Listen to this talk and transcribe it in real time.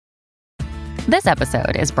This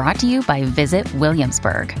episode is brought to you by Visit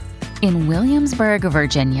Williamsburg. In Williamsburg,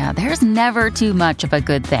 Virginia, there's never too much of a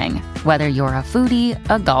good thing. Whether you're a foodie,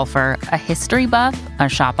 a golfer, a history buff, a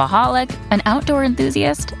shopaholic, an outdoor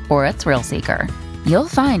enthusiast, or a thrill seeker, you'll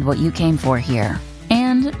find what you came for here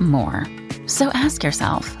and more. So ask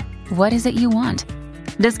yourself, what is it you want?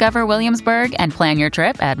 Discover Williamsburg and plan your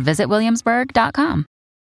trip at visitwilliamsburg.com.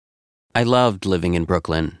 I loved living in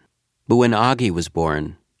Brooklyn, but when Augie was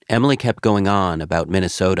born, Emily kept going on about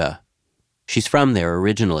Minnesota. She's from there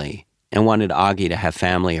originally and wanted Augie to have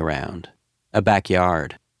family around, a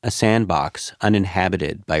backyard, a sandbox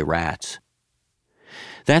uninhabited by rats.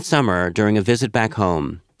 That summer, during a visit back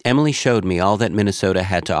home, Emily showed me all that Minnesota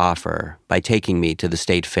had to offer by taking me to the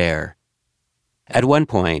state fair. At one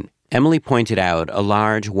point, Emily pointed out a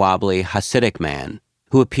large, wobbly Hasidic man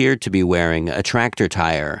who appeared to be wearing a tractor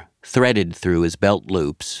tire threaded through his belt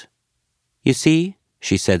loops. "You see,"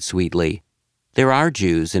 she said sweetly, "there are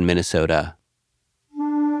Jews in Minnesota."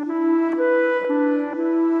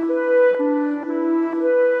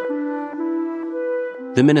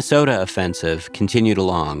 The Minnesota offensive continued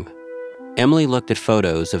along. Emily looked at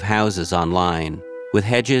photos of houses online, with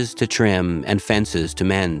hedges to trim and fences to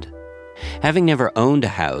mend. Having never owned a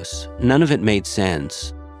house, none of it made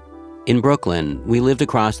sense. In Brooklyn, we lived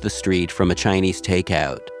across the street from a Chinese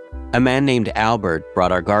takeout. A man named Albert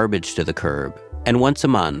brought our garbage to the curb, and once a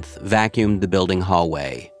month vacuumed the building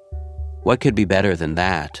hallway. What could be better than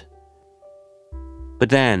that? But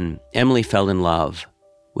then, Emily fell in love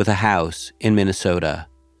with a house in Minnesota,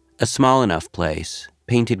 a small enough place,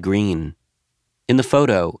 painted green. In the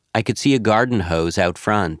photo, I could see a garden hose out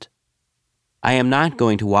front. "I am not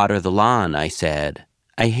going to water the lawn," I said.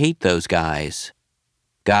 "I hate those guys."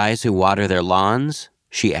 "Guys who water their lawns?"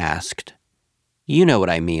 she asked. "You know what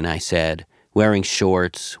I mean," I said, wearing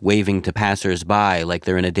shorts, waving to passers-by like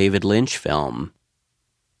they're in a David Lynch film.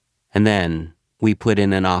 And then we put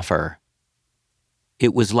in an offer.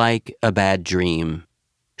 It was like a bad dream.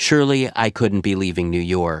 Surely I couldn't be leaving New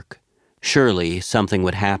York. Surely something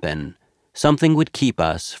would happen. Something would keep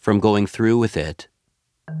us from going through with it.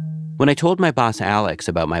 When I told my boss Alex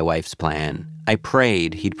about my wife's plan, I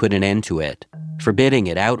prayed he'd put an end to it, forbidding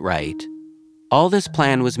it outright. All this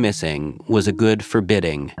plan was missing was a good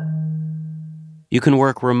forbidding. "You can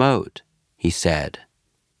work remote," he said.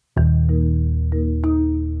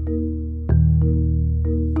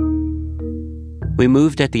 We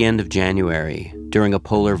moved at the end of January, during a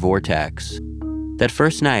polar vortex. That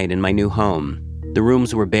first night in my new home, the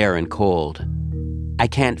rooms were bare and cold. "I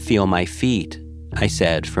can't feel my feet," I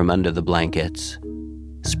said from under the blankets.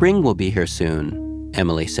 "Spring will be here soon,"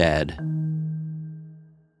 Emily said.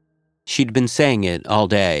 She'd been saying it all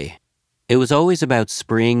day. It was always about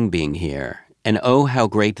spring being here, and oh, how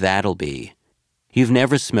great that'll be. You've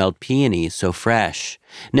never smelled peonies so fresh,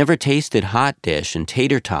 never tasted hot dish and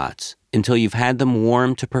tater tots until you've had them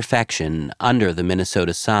warm to perfection under the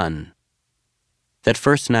Minnesota sun. That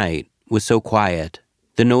first night was so quiet,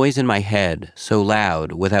 the noise in my head so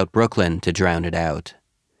loud without Brooklyn to drown it out.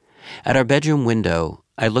 At our bedroom window,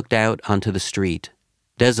 I looked out onto the street,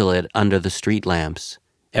 desolate under the street lamps,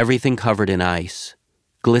 everything covered in ice,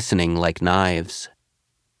 glistening like knives.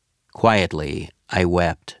 Quietly, I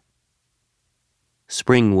wept.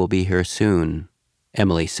 "Spring will be here soon,"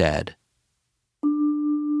 Emily said.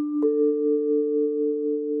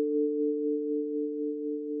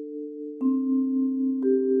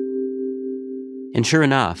 And sure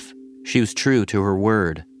enough, she was true to her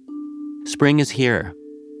word. Spring is here,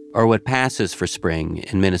 or what passes for spring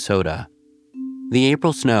in Minnesota. The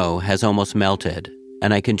April snow has almost melted,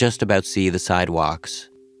 and I can just about see the sidewalks.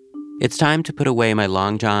 It's time to put away my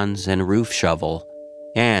long johns and roof shovel,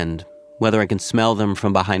 and, whether I can smell them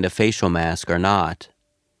from behind a facial mask or not,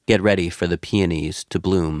 get ready for the peonies to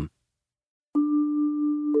bloom.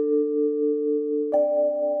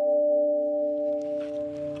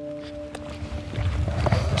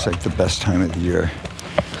 It's like the best time of the year.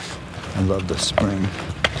 I love the spring.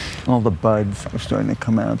 All the buds are starting to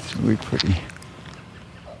come out. It's really pretty.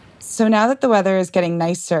 So now that the weather is getting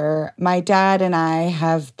nicer, my dad and I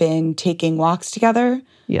have been taking walks together.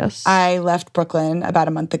 Yes. I left Brooklyn about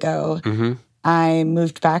a month ago. Mm-hmm. I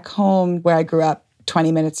moved back home where I grew up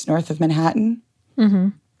 20 minutes north of Manhattan. Mm-hmm.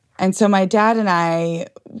 And so my dad and I,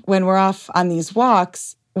 when we're off on these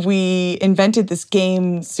walks, we invented this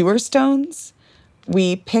game, Sewer Stones.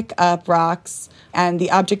 We pick up rocks, and the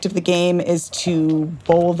object of the game is to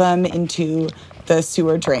bowl them into the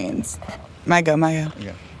sewer drains. My go.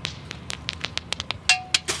 Yeah.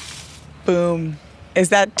 Boom. Is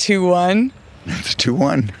that 2-1? It's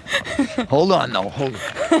 2-1. Hold on, though. Hold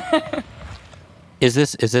on. Is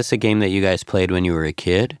this a game that you guys played when you were a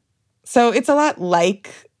kid? So it's a lot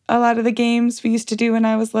like a lot of the games we used to do when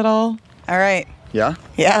I was little. All right. Yeah?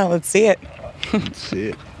 Yeah, let's see it. Let's see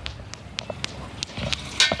it.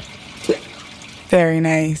 Very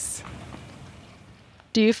nice.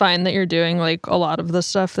 Do you find that you're doing like a lot of the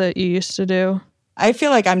stuff that you used to do? I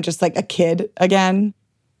feel like I'm just like a kid again.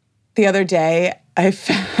 The other day, I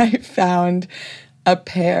found a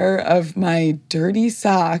pair of my dirty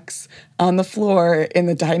socks on the floor in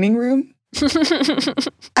the dining room.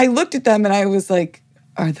 I looked at them and I was like,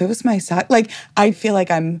 are those my socks? Like, I feel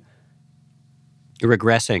like I'm... You're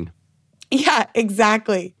regressing. Yeah,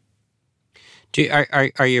 exactly.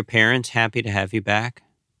 Are your parents happy to have you back?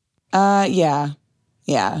 Yeah.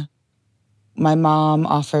 My mom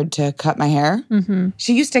offered to cut my hair. Mm-hmm.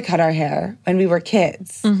 She used to cut our hair when we were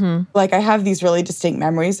kids. Mm-hmm. Like, I have these really distinct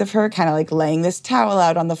memories of her kind of like laying this towel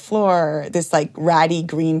out on the floor, this like ratty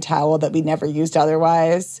green towel that we never used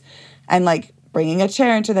otherwise, and like bringing a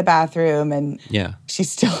chair into the bathroom. And she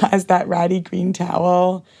still has that ratty green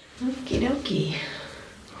towel. Okie dokie.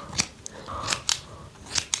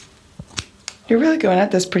 You're really going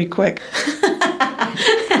at this pretty quick.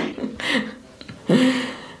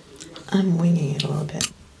 I'm winging it a little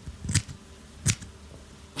bit.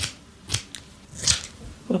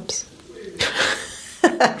 Whoops.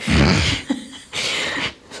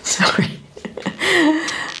 Sorry.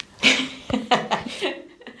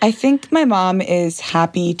 I think my mom is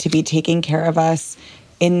happy to be taking care of us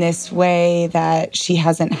in this way that she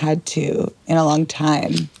hasn't had to in a long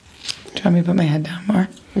time. Do you want me to put my head down more?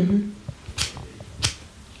 Mm-hmm.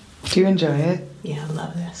 Do you enjoy it? Yeah, I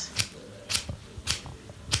love this.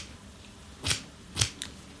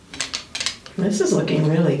 This is looking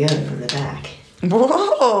really good from the back.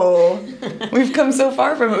 Whoa! We've come so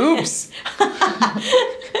far from oops.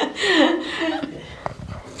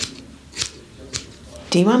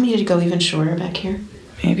 Do you want me to go even shorter back here?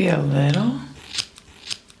 Maybe a little.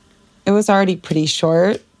 It was already pretty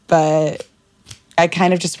short, but I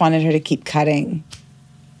kind of just wanted her to keep cutting.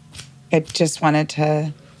 I just wanted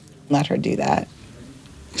to let her do that.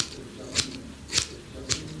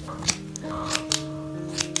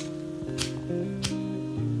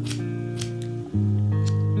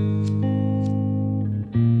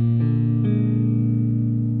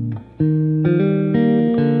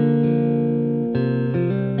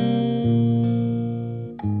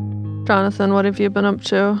 Jonathan, what have you been up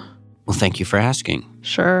to? Well, thank you for asking.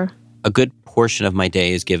 Sure. A good portion of my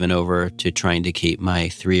day is given over to trying to keep my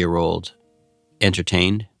 3-year-old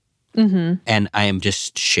entertained. Mm-hmm. And I am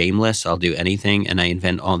just shameless. I'll do anything. And I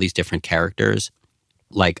invent all these different characters,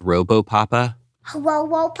 like Robo Papa.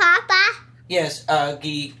 Robo Papa? Yes,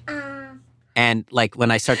 Augie. And like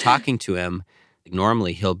when I start talking to him,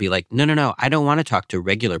 normally he'll be like, no, I don't want to talk to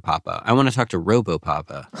regular Papa. I want to talk to Robo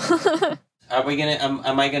Papa. Are we gonna?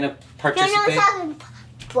 Am I gonna participate? No,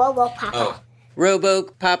 Robo Papa. Oh, Robo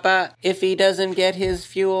Papa. If he doesn't get his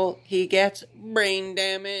fuel, he gets brain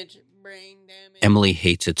damage. Emily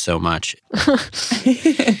hates it so much.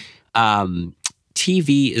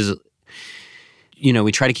 TV is,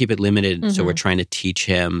 we try to keep it limited. Mm-hmm. So we're trying to teach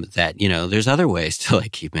him that, there's other ways to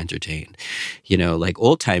like keep entertained, like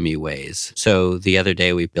old timey ways. So the other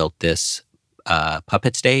day we built this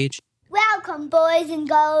puppet stage. Welcome, boys and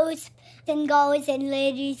girls and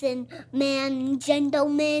ladies and men and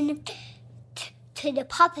gentlemen to the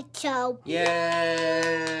puppet show. Yay!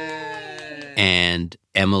 And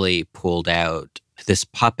Emily pulled out this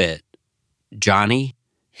puppet, Johnny,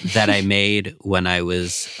 that I made when I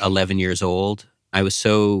was 11 years old. I was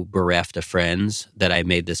so bereft of friends that I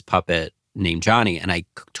made this puppet named Johnny, and I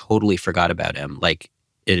totally forgot about him. Like,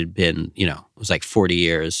 it had been, it was like 40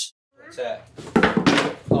 years. What's that?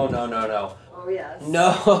 Oh, no. Oh, yes.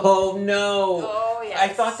 No. Oh, yes. I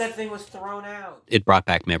thought that thing was thrown out. It brought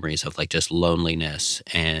back memories of like just loneliness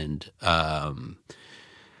and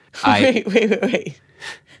Wait.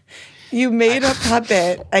 You made a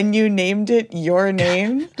puppet and you named it your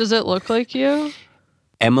name? Does it look like you?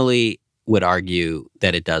 Emily would argue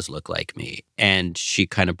that it does look like me, and she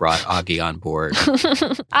kind of brought Augie on board.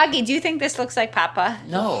 Augie, do you think this looks like Papa?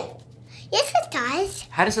 No. Yes, it does.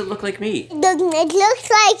 How does it look like me? It looks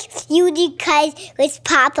like you because it's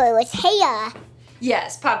Papa with hair.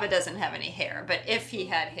 Yes, Papa doesn't have any hair, but if he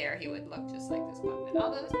had hair, he would look just like this puppet.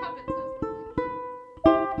 Although this puppet doesn't.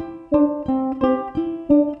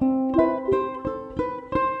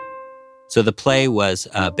 So the play was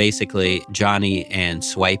basically Johnny and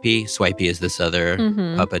Swipey. Swipey is this other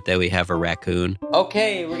puppet that we have, a raccoon.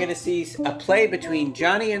 Okay, we're going to see a play between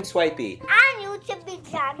Johnny and Swipey. I used to be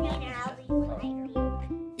Johnny and Albie when I grew up.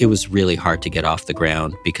 it was really hard to get off the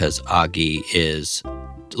ground because Augie is,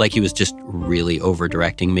 like, he was just really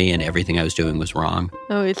over-directing me and everything I was doing was wrong.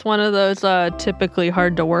 Oh, he's one of those typically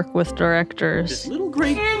hard to work with directors. This little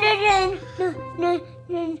gray...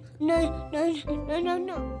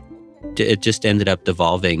 No. It just ended up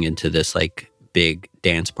devolving into this, like, big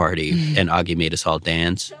dance party, and Augie made us all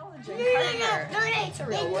dance. It's a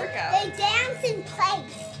real workout. They dance in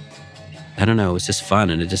place. I don't know, it was just fun,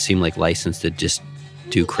 and it just seemed like license to just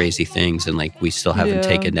do crazy things, and, like, we still haven't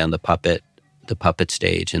taken down the puppet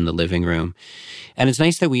stage in the living room. And it's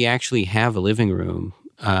nice that we actually have a living room.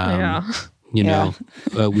 You know,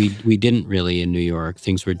 we didn't really in New York.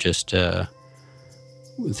 Things were just,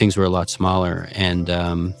 things were a lot smaller. And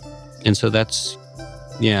so that's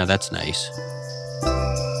nice.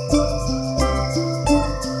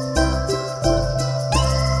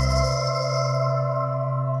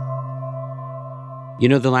 You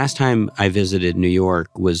know, the last time I visited New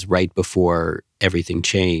York was right before everything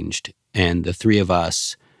changed. And the three of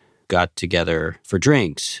us got together for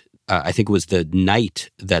drinks. I think it was the night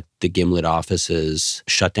that the Gimlet offices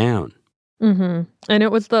shut down. Mm-hmm. And it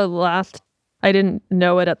was the last, I didn't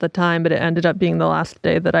know it at the time, but it ended up being the last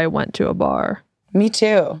day that I went to a bar. Me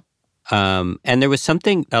too. And there was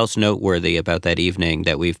something else noteworthy about that evening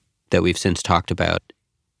that we've since talked about.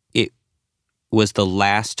 It was the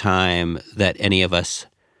last time that any of us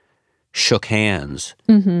shook hands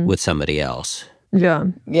with somebody else. Yeah.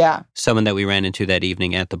 Yeah. Someone that we ran into that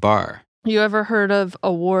evening at the bar. You ever heard of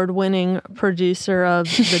award-winning producer of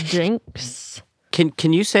The Jinx?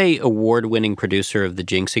 Can you say award-winning producer of The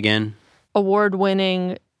Jinx again?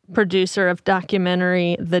 Award-winning producer of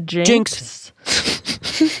documentary The Jinx.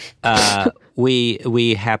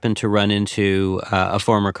 We happened to run into a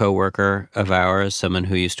former coworker of ours, someone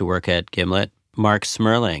who used to work at Gimlet, Mark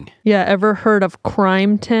Smerling. Yeah, ever heard of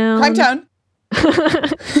Crime Town? Crime Town.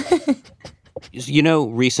 You know,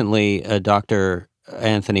 recently, Dr.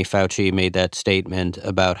 Anthony Fauci made that statement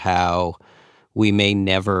about how we may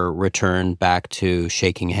never return back to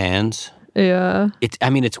shaking hands. Yeah. It's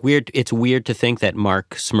weird. It's weird to think that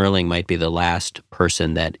Mark Smerling might be the last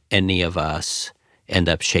person that any of us end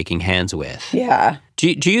up shaking hands with. Yeah.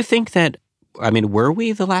 Do you think that, were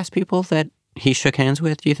we the last people that he shook hands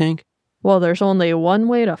with, do you think? Well, there's only one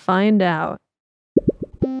way to find out.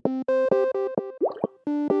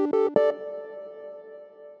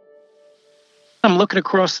 I'm looking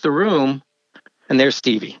across the room, and there's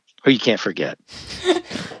Stevie, who you can't forget.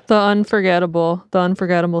 The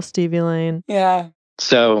unforgettable Stevie Lane. Yeah.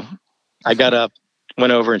 So I got up,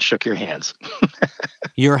 went over, and shook your hands.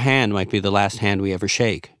 Your hand might be the last hand we ever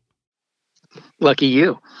shake. Lucky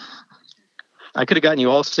you. I could have gotten you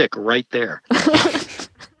all sick right there.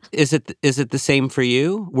 Is it the same for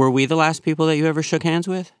you? Were we the last people that you ever shook hands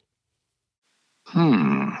with?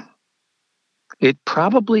 It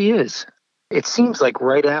probably is. It seems like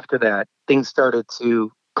right after that, things started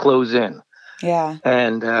to close in. Yeah.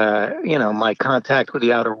 And, my contact with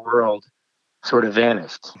the outer world sort of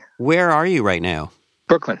vanished. Where are you right now?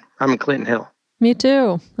 Brooklyn. I'm in Clinton Hill. Me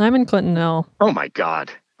too. I'm in Clinton Hill. Oh, my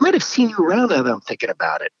God. I might have seen you around now that I'm thinking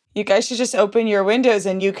about it. You guys should just open your windows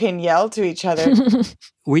and you can yell to each other.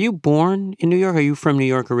 Were you born in New York? Are you from New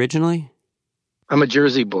York originally? I'm a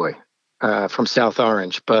Jersey boy from South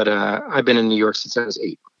Orange, but I've been in New York since I was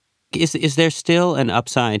 8. Is there still an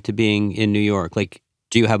upside to being in New York? Like,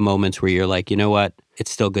 do you have moments where you're like, you know what?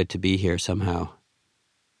 It's still good to be here somehow.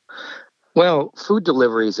 Well, food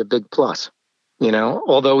delivery is a big plus,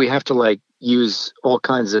 although we have to use all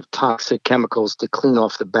kinds of toxic chemicals to clean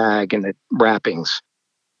off the bag and the wrappings.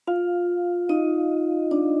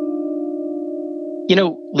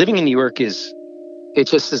 Living in New York is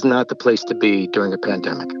not the place to be during a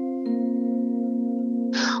pandemic.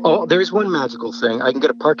 Oh, there's one magical thing. I can get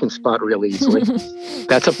a parking spot real easily.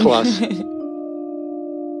 That's a plus.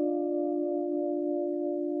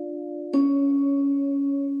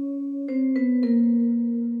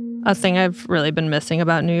 A thing I've really been missing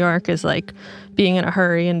about New York is being in a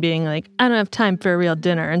hurry and being like, I don't have time for a real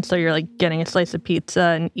dinner. And so you're getting a slice of pizza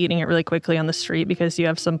and eating it really quickly on the street because you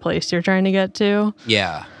have some place you're trying to get to.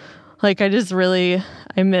 Yeah. I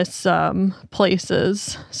miss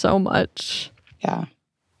places so much. Yeah.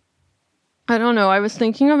 I don't know. I was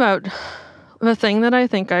thinking about the thing that I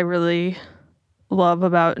think I really love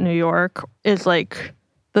about New York is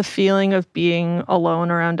the feeling of being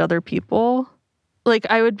alone around other people.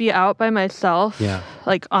 I would be out by myself,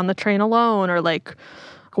 on the train alone or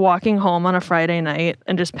walking home on a Friday night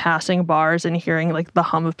and just passing bars and hearing the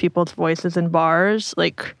hum of people's voices in bars.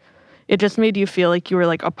 It just made you feel like you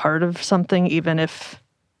were a part of something even if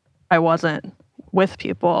I wasn't with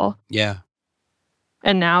people. Yeah.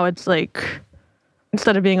 And now it's like,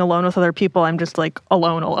 instead of being alone with other people, I'm just like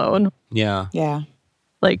alone. Yeah. Yeah.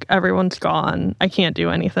 Like everyone's gone. I can't do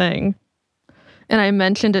anything. And I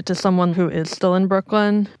mentioned it to someone who is still in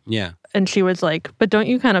Brooklyn. Yeah. And she was like, but don't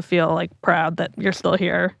you kind of feel like proud that you're still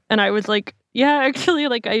here? And I was like, yeah, actually,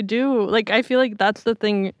 like I do. Like, I feel like that's the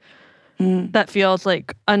thing that feels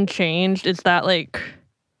like unchanged, is that like,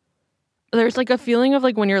 there's like a feeling of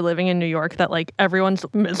like when you're living in New York that like everyone's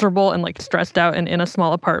miserable and like stressed out and in a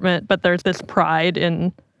small apartment, but there's this pride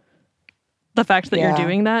in the fact that you're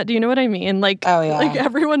doing that. Do you know what I mean? Like, like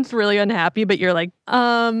everyone's really unhappy, but you're like,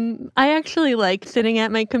 I actually like sitting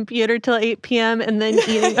at my computer till 8 p.m. and then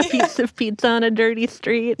eating a piece of pizza on a dirty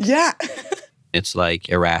street. Yeah. It's like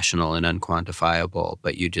irrational and unquantifiable,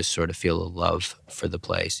 but you just sort of feel a love for the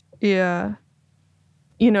place. Yeah.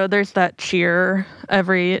 You know, there's that cheer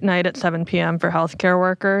every night at 7 p.m. for healthcare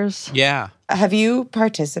workers. Yeah. Have you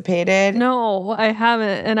participated? No, I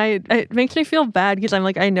haven't. And it makes me feel bad because I'm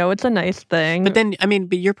like, I know it's a nice thing. But then, I mean,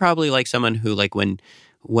 but you're probably like someone who like when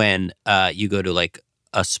you go to like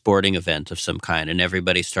a sporting event of some kind and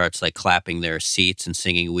everybody starts like clapping their seats and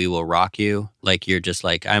singing "We Will Rock You," like you're just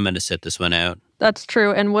like, I'm going to sit this one out. That's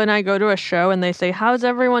true. And when I go to a show and they say, how's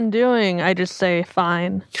everyone doing? I just say,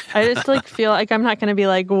 fine. I just like feel like I'm not going to be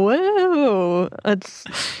like, whoa.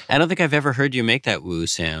 I don't think I've ever heard you make that woo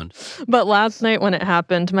sound. But last night when it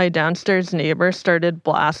happened, my downstairs neighbor started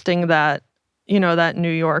blasting that, you know, that New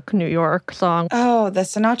York song. Oh, the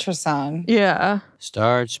Sinatra song. Yeah.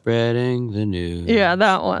 Start spreading the news. Yeah,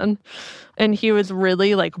 that one. And he was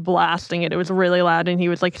really like blasting it. It was really loud and he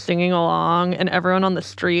was like singing along and everyone on the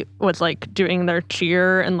street was like doing their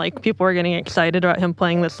cheer and like people were getting excited about him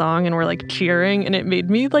playing the song and were like cheering and it made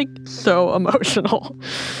me like so emotional.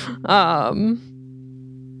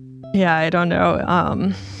 Yeah, I don't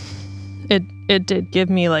know. It did give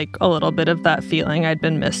me like a little bit of that feeling I'd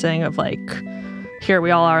been missing of like, here we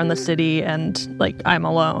all are in the city and like I'm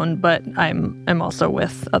alone, but I'm also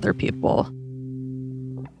with other people.